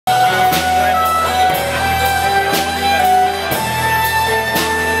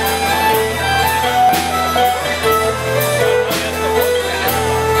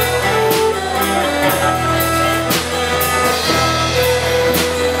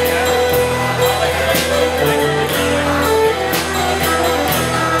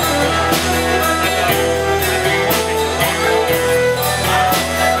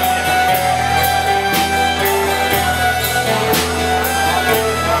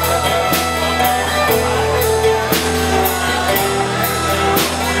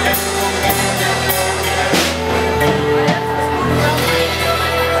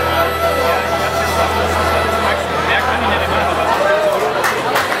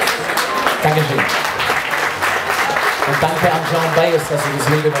Dankeschön. Und danke an Jean Baez, dass er das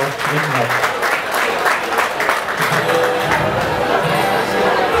Lied überhaupt geschrieben hat.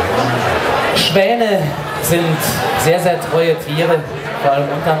 Schwäne sind sehr, sehr treue Tiere, vor allem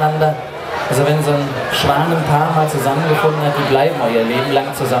untereinander. Also wenn so ein Schwanenpaar mal zusammengefunden hat, die bleiben auch ihr Leben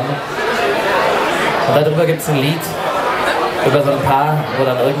lang zusammen. Und darüber gibt es ein Lied, über so ein Paar, wo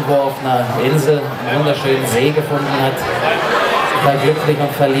dann irgendwo auf einer Insel einen wunderschönen See gefunden hat, da glücklich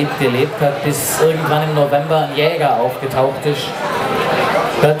und verliebt gelebt hat, bis irgendwann im November ein Jäger aufgetaucht ist,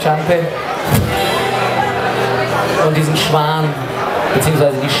 Champe, und diesen Schwan,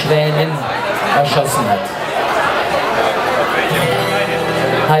 beziehungsweise die Schwänin, erschossen hat.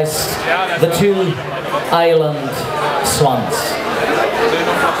 Heißt The Two Island Swans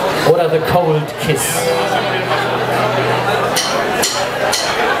oder The Cold Kiss.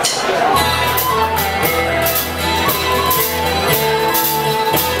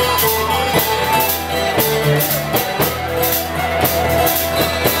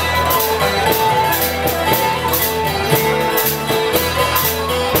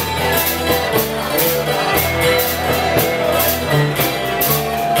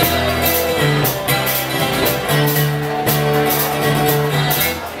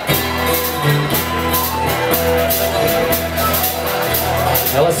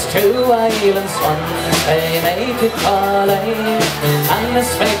 There was two island swans, they made it parley, and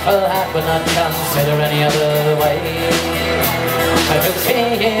this faithful hat would not consider any other way. After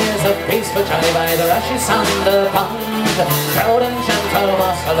 3 years of peace for Charlie by the rushes on the pond, proud and gentle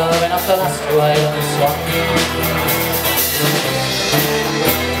was the loving of the last two island swans.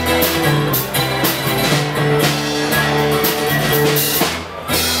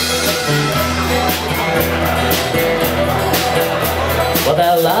 Well,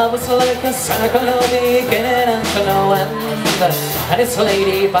 their love was like a circle, no beginning and to no end, and his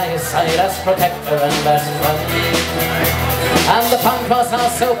lady by his side as protector and best friend. And the pond was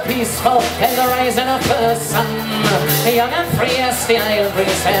also peaceful in the rising of the sun, young and free as the island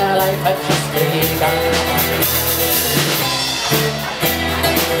breeze, their life had just begun.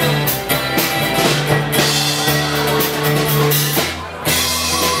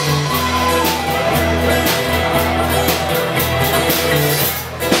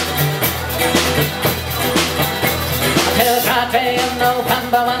 Day in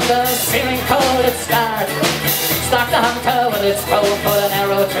November when the searing cold had started, stalked the hunter with its bow, put an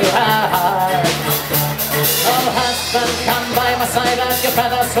arrow through her heart. Oh husband, come by my side, let your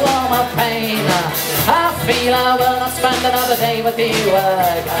feathers warm of pain. I feel I will not spend another day with you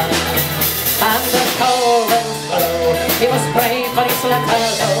again. And the cold winds blow, he was brave but he let her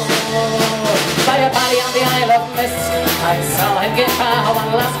go. By a body on the Isle of Mist, I saw him give her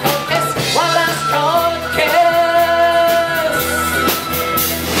one last cold kiss, one last cold kiss.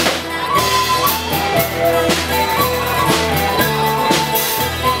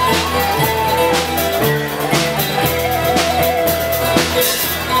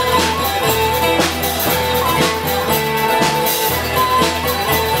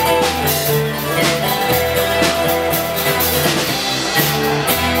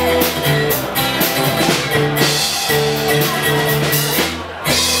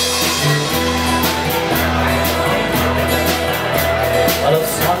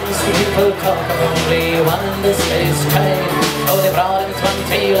 People talk of only one in this day's trade. Oh, they brought him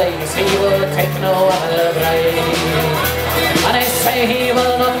 20 ladies, he would take no other bride. And I say he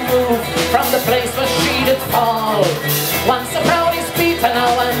will not move from the place where she did fall. Once the proud is beaten, no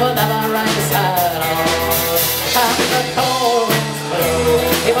one will never rise at all. And the cold winds blew,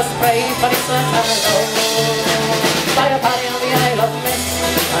 he was brave but he let her go. By a party on the Isle of Mist,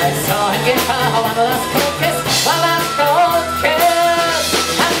 I saw him give her one last cold kiss, one last cold kiss.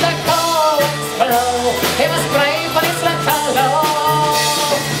 He was brave but he slept alone.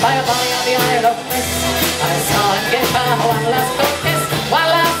 By a boy on the Isle of Mist, I saw him give her one last cold kiss, one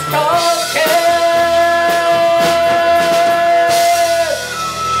last cold kiss.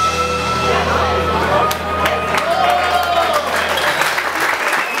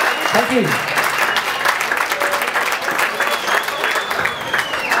 Thank you.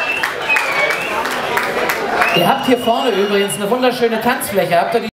 Ihr habt hier vorne übrigens eine wunderschöne Tanzfläche. Habt ihr die